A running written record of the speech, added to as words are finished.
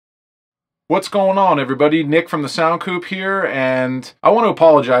What's going on, everybody? Nick from the Sound Coop here, and I want to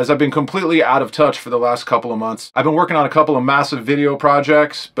apologize. I've been completely out of touch for the last couple of months. I've been working on a couple of massive video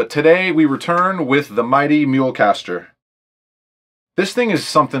projects, but today we return with the mighty Mulecaster. This thing is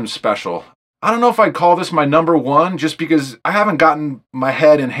something special. I don't know if I'd call this my number one, just because I haven't gotten my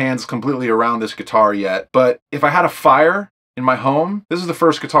head and hands completely around this guitar yet, but if I had a fire in my home, this is the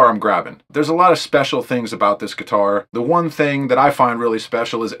first guitar I'm grabbing. There's a lot of special things about this guitar. The one thing that I find really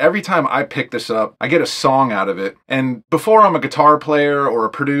special is every time I pick this up, I get a song out of it. And before I'm a guitar player or a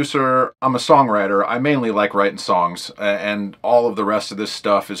producer, I'm a songwriter. I mainly like writing songs, and all of the rest of this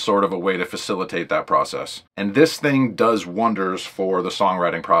stuff is sort of a way to facilitate that process. And this thing does wonders for the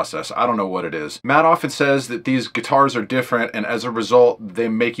songwriting process. I don't know what it is. Matt often says that these guitars are different, and as a result, they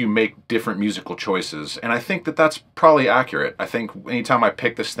make you make different musical choices. And I think that that's probably accurate. I think anytime I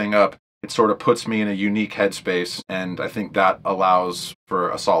pick this thing up, it sort of puts me in a unique headspace, and I think that allows for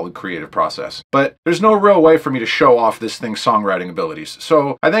a solid creative process. But there's no real way for me to show off this thing's songwriting abilities.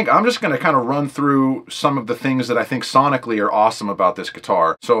 So I think I'm just going to kind of run through some of the things that I think sonically are awesome about this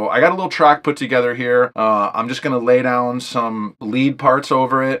guitar. So I got a little track put together here. I'm just going to lay down some lead parts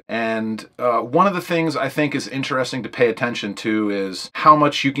over it. And one of the things I think is interesting to pay attention to is how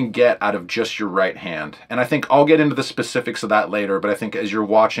much you can get out of just your right hand. And I think I'll get into the specifics of that later, but I think as you're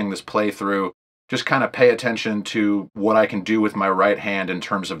watching this playthrough, just kind of pay attention to what I can do with my right hand in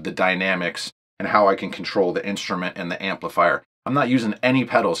terms of the dynamics and how I can control the instrument and the amplifier. I'm not using any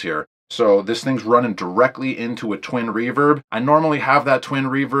pedals here. So this thing's running directly into a twin reverb. I normally have that twin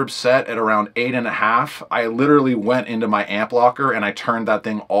reverb set at around 8.5. I literally went into my amp locker and I turned that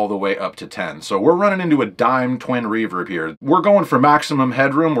thing all the way up to 10. So we're running into a dime twin reverb here. We're going for maximum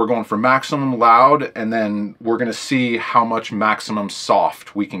headroom, we're going for maximum loud, and then we're gonna see how much maximum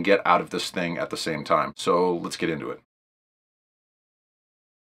soft we can get out of this thing at the same time. So let's get into it.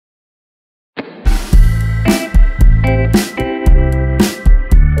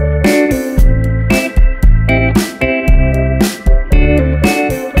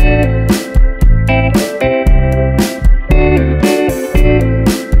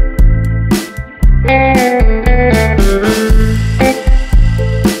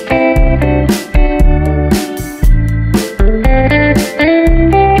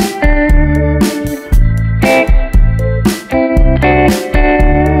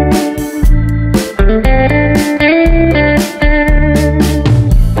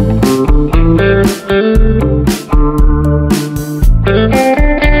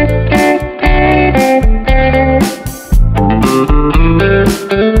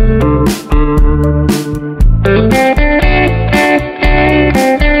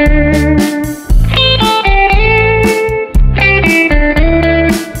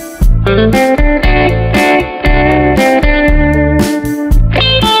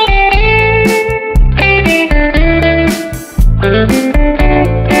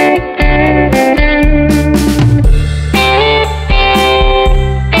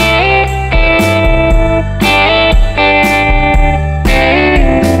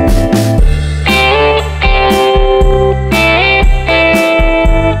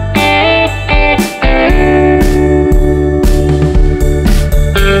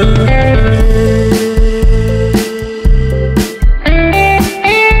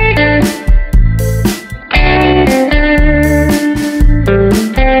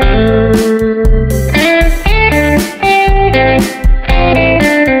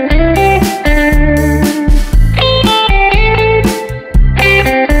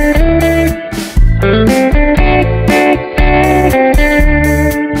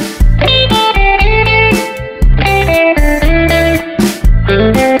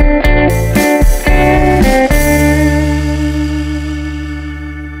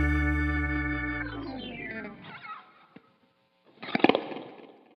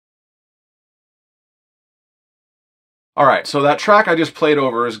 Alright, so that track I just played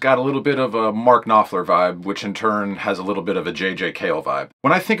over has got a little bit of a Mark Knopfler vibe, which in turn has a little bit of a J.J. Cale vibe.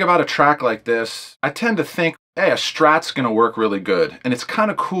 When I think about a track like this, I tend to think, hey, a Strat's gonna work really good. And it's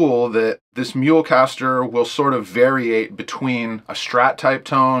kind of cool that this Mulecaster will sort of variate between a Strat type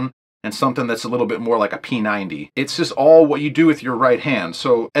tone and something that's a little bit more like a P90. It's just all what you do with your right hand.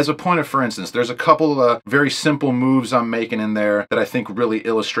 So as a point of, for instance, there's a couple of very simple moves I'm making in there that I think really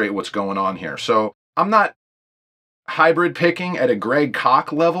illustrate what's going on here. So I'm not hybrid picking at a Greg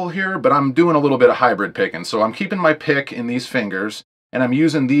Koch level here, but I'm doing a little bit of hybrid picking. So I'm keeping my pick in these fingers, and I'm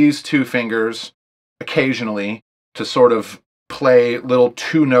using these two fingers occasionally to sort of play little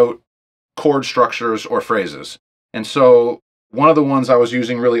two-note chord structures or phrases. And so one of the ones I was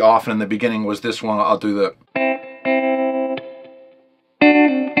using really often in the beginning was this one. I'll do the...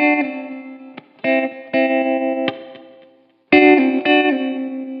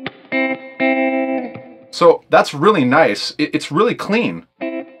 So that's really nice. It's really clean.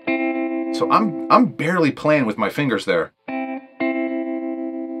 So I'm barely playing with my fingers there. And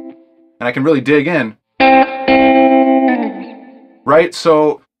I can really dig in. Right?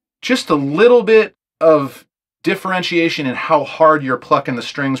 So just a little bit of differentiation in how hard you're plucking the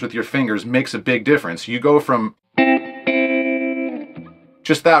strings with your fingers makes a big difference. You go from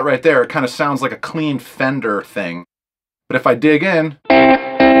just that right there, it kind of sounds like a clean Fender thing. But if I dig in,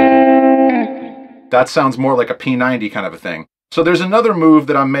 that sounds more like a P90 kind of a thing. So there's another move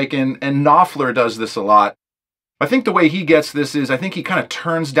that I'm making, and Knopfler does this a lot. I think the way he gets this is, I think he kind of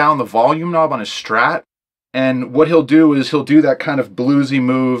turns down the volume knob on his Strat, and what he'll do is he'll do that kind of bluesy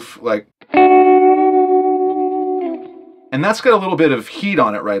move, like, and that's got a little bit of heat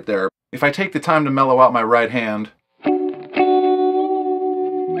on it right there. If I take the time to mellow out my right hand,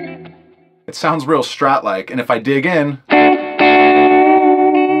 it sounds real Strat-like, and if I dig in,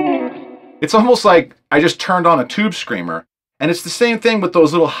 it's almost like I just turned on a tube screamer. And it's the same thing with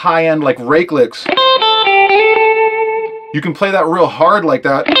those little high-end like rake licks. You can play that real hard like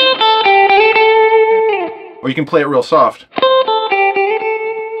that, or you can play it real soft.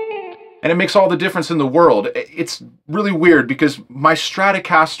 And it makes all the difference in the world. It's really weird because my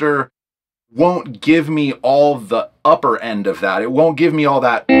Stratocaster won't give me all the upper end of that. It won't give me all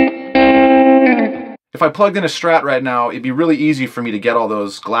that. If I plugged in a Strat right now, it'd be really easy for me to get all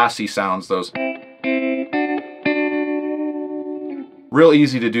those glassy sounds, those. Real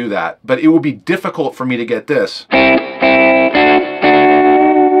easy to do that, but it would be difficult for me to get this.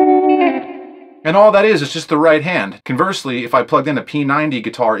 And all that is just the right hand. Conversely, if I plugged in a P90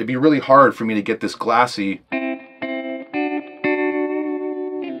 guitar, it'd be really hard for me to get this glassy.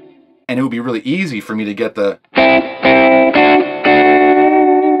 And it would be really easy for me to get the.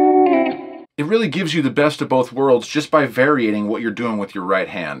 It really gives you the best of both worlds just by varying what you're doing with your right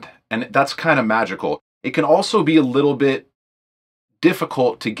hand. And that's kind of magical. It can also be a little bit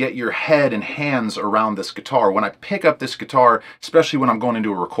difficult to get your head and hands around this guitar. When I pick up this guitar, especially when I'm going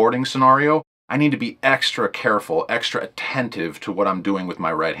into a recording scenario, I need to be extra careful, extra attentive to what I'm doing with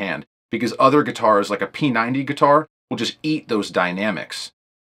my right hand. Because other guitars, like a P90 guitar, will just eat those dynamics.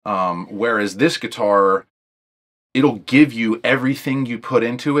 Whereas this guitar, it'll give you everything you put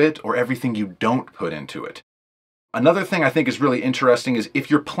into it or everything you don't put into it. Another thing I think is really interesting is if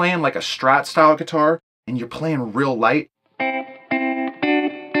you're playing like a Strat style guitar and you're playing real light,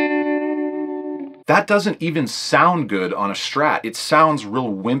 that doesn't even sound good on a Strat. It sounds real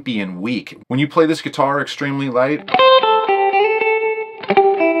wimpy and weak. When you play this guitar extremely light,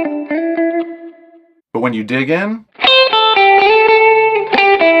 but when you dig in,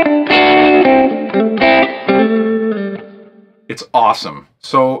 it's awesome.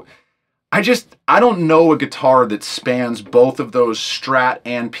 So I don't know a guitar that spans both of those Strat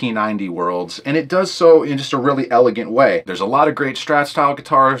and P90 worlds, and it does so in just a really elegant way. There's a lot of great Strat style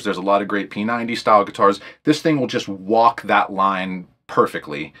guitars, there's a lot of great P90 style guitars. This thing will just walk that line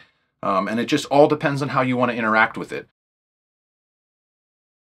perfectly, and it just all depends on how you want to interact with it.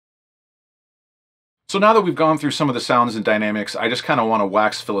 So now that we've gone through some of the sounds and dynamics, I just kind of want to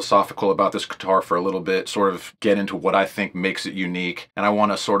wax philosophical about this guitar for a little bit, sort of get into what I think makes it unique, and I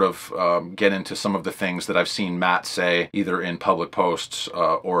want to sort of get into some of the things that I've seen Matt say, either in public posts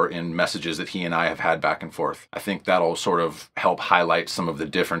or in messages that he and I have had back and forth. I think that'll sort of help highlight some of the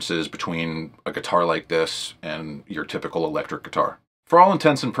differences between a guitar like this and your typical electric guitar. For all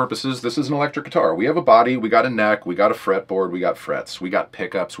intents and purposes, this is an electric guitar. We have a body, we got a neck, we got a fretboard, we got frets, we got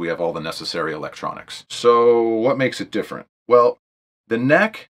pickups, we have all the necessary electronics. So what makes it different? Well, the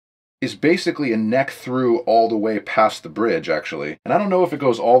neck is basically a neck through all the way past the bridge, actually. And I don't know if it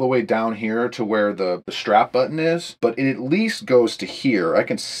goes all the way down here to where the strap button is, but it at least goes to here. I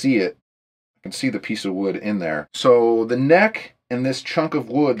can see it. I can see the piece of wood in there. So the neck and this chunk of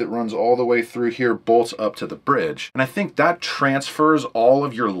wood that runs all the way through here bolts up to the bridge. And I think that transfers all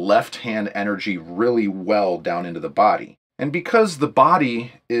of your left hand energy really well down into the body. And because the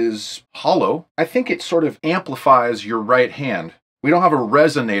body is hollow, I think it sort of amplifies your right hand. We don't have a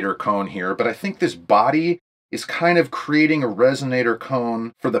resonator cone here, but I think this body is kind of creating a resonator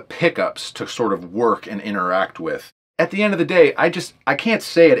cone for the pickups to sort of work and interact with. At the end of the day, I can't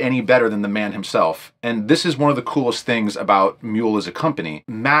say it any better than the man himself. And this is one of the coolest things about Mule as a company.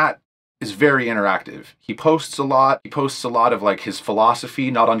 Matt is very interactive. He posts a lot. He posts a lot of like his philosophy,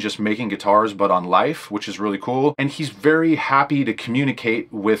 not on just making guitars, but on life, which is really cool. And he's very happy to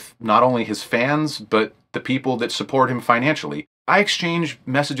communicate with not only his fans, but the people that support him financially. I exchange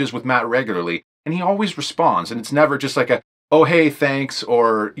messages with Matt regularly, and he always responds. And it's never just like a, oh, hey, thanks.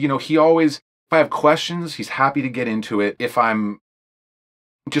 Or, you know, he always, if I have questions, he's happy to get into it. If I'm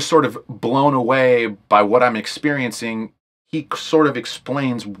just sort of blown away by what I'm experiencing, he sort of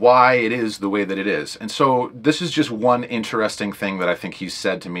explains why it is the way that it is. And so this is just one interesting thing that I think he's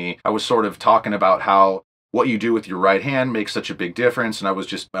said to me. I was sort of talking about how what you do with your right hand makes such a big difference, and I was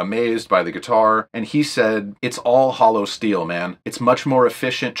just amazed by the guitar. And he said, it's all hollow steel, man. It's much more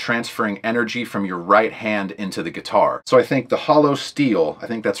efficient transferring energy from your right hand into the guitar. So I think the hollow steel, I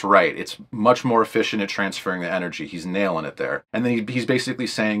think that's right. It's much more efficient at transferring the energy. He's nailing it there. And then he's basically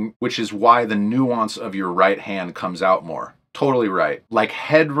saying, which is why the nuance of your right hand comes out more. Totally right. Like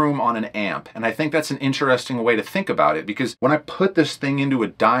headroom on an amp. And I think that's an interesting way to think about it, because when I put this thing into a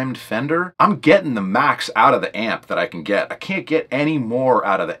dimed Fender, I'm getting the max out of the amp that I can get. I can't get any more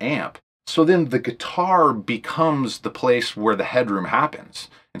out of the amp. So then the guitar becomes the place where the headroom happens.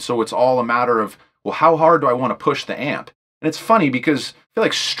 And so it's all a matter of, well, how hard do I want to push the amp? And it's funny because I feel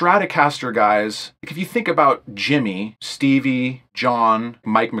like Stratocaster guys, like if you think about Jimmy, Stevie, John,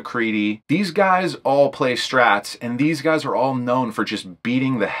 Mike McCready, these guys all play Strats, and these guys are all known for just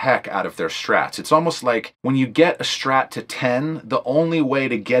beating the heck out of their Strats. It's almost like when you get a Strat to 10, the only way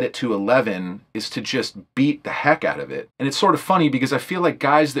to get it to 11 is to just beat the heck out of it. And it's sort of funny because I feel like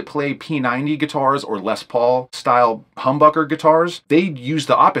guys that play P90 guitars or Les Paul style humbucker guitars, they use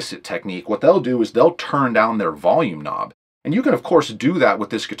the opposite technique. What they'll do is they'll turn down their volume knob. And you can, of course, do that with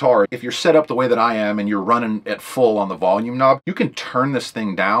this guitar. If you're set up the way that I am and you're running at full on the volume knob, you can turn this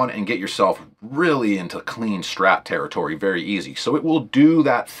thing down and get yourself really into clean Strat territory very easy. So it will do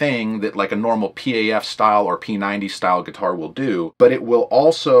that thing that like a normal PAF style or P90 style guitar will do, but it will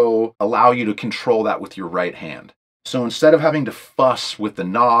also allow you to control that with your right hand. So instead of having to fuss with the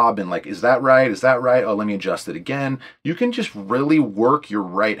knob and like, is that right? Is that right? Oh, let me adjust it again. You can just really work your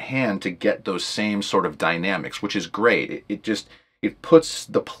right hand to get those same sort of dynamics, which is great. It puts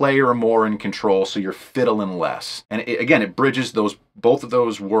the player more in control, so you're fiddling less. And again, it bridges both of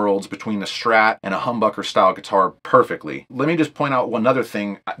those worlds between the Strat and a humbucker style guitar perfectly. Let me just point out one other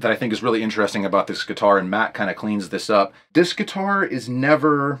thing that I think is really interesting about this guitar, and Matt kind of cleans this up. This guitar is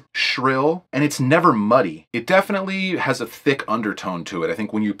never shrill and it's never muddy. It definitely has a thick undertone to it. I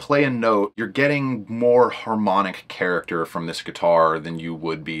think when you play a note, you're getting more harmonic character from this guitar than you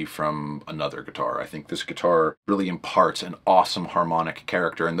would be from another guitar. I think this guitar really imparts an awesome harmonic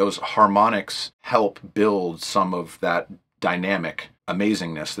character, and those harmonics help build some of that dynamic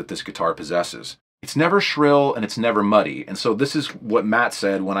amazingness that this guitar possesses. It's never shrill and it's never muddy. And so this is what Matt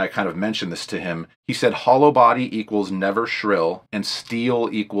said when I kind of mentioned this to him. He said hollow body equals never shrill and steel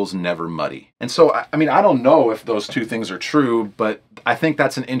equals never muddy. And so, I mean, I don't know if those two things are true, but I think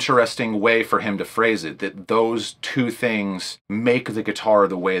that's an interesting way for him to phrase it, that those two things make the guitar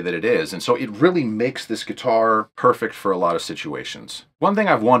the way that it is. And so it really makes this guitar perfect for a lot of situations. One thing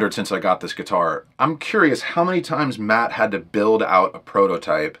I've wondered since I got this guitar, I'm curious how many times Matt had to build out a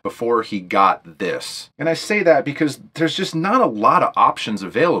prototype before he got this. And I say that because there's just not a lot of options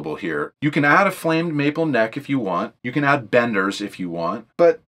available here. You can add a flamed maple neck if you want. You can add benders if you want,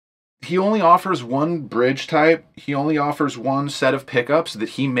 but he only offers one bridge type. He only offers one set of pickups that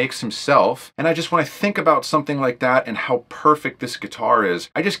he makes himself. And when I think about something like that and how perfect this guitar is,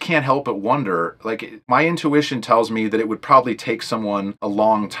 I just can't help but wonder, like, my intuition tells me that it would probably take someone a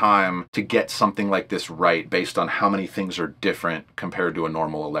long time to get something like this right based on how many things are different compared to a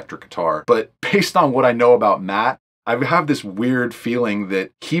normal electric guitar. But based on what I know about Matt, I have this weird feeling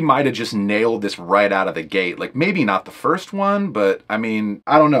that he might have just nailed this right out of the gate. Like, maybe not the first one, but I mean,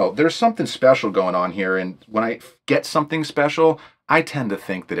 I don't know. There's something special going on here. And when I get something special, I tend to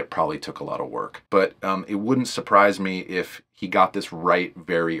think that it probably took a lot of work. But it wouldn't surprise me if he got this right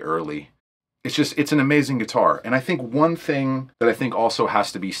very early. It's an amazing guitar. And I think one thing that I think also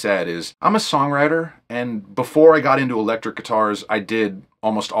has to be said is I'm a songwriter, and before I got into electric guitars, I did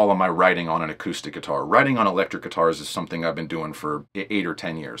almost all of my writing on an acoustic guitar. Writing on electric guitars is something I've been doing for 8 or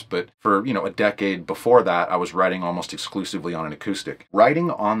 10 years. But for, a decade before that, I was writing almost exclusively on an acoustic.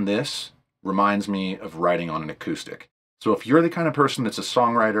 Writing on this reminds me of writing on an acoustic. So if you're the kind of person that's a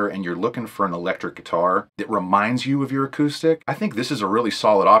songwriter and you're looking for an electric guitar that reminds you of your acoustic, I think this is a really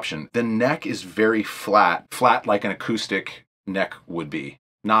solid option. The neck is very flat like an acoustic neck would be.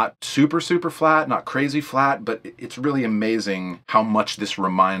 Not super, super flat, not crazy flat, but it's really amazing how much this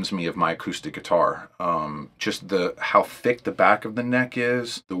reminds me of my acoustic guitar. Just how thick the back of the neck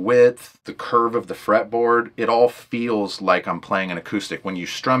is, the width, the curve of the fretboard, it all feels like I'm playing an acoustic. When you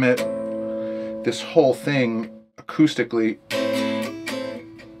strum it, this whole thing acoustically,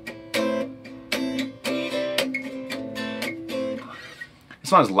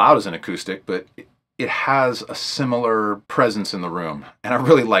 it's not as loud as an acoustic, but it has a similar presence in the room, and I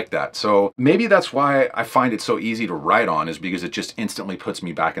really like that. So maybe that's why I find it so easy to write on, is because it just instantly puts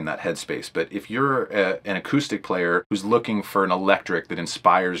me back in that headspace. But if you're an acoustic player who's looking for an electric that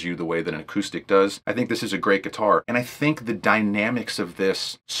inspires you the way that an acoustic does, I think this is a great guitar. And I think the dynamics of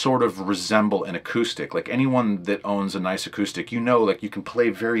this sort of resemble an acoustic. Like anyone that owns a nice acoustic, you know, like you can play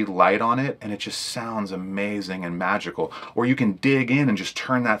very light on it and it just sounds amazing and magical. Or you can dig in and just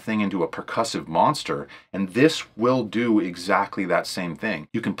turn that thing into a percussive monster. And this will do exactly that same thing.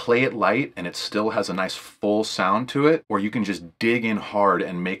 You can play it light and it still has a nice full sound to it, or you can just dig in hard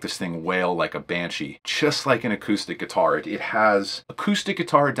and make this thing wail like a banshee, just like an acoustic guitar. It has acoustic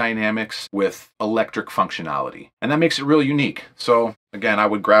guitar dynamics with electric functionality, and that makes it really unique. So again, I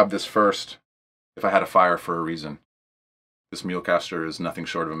would grab this first if I had a fire for a reason. This Mulecaster is nothing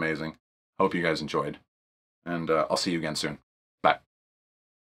short of amazing. Hope you guys enjoyed, and I'll see you again soon.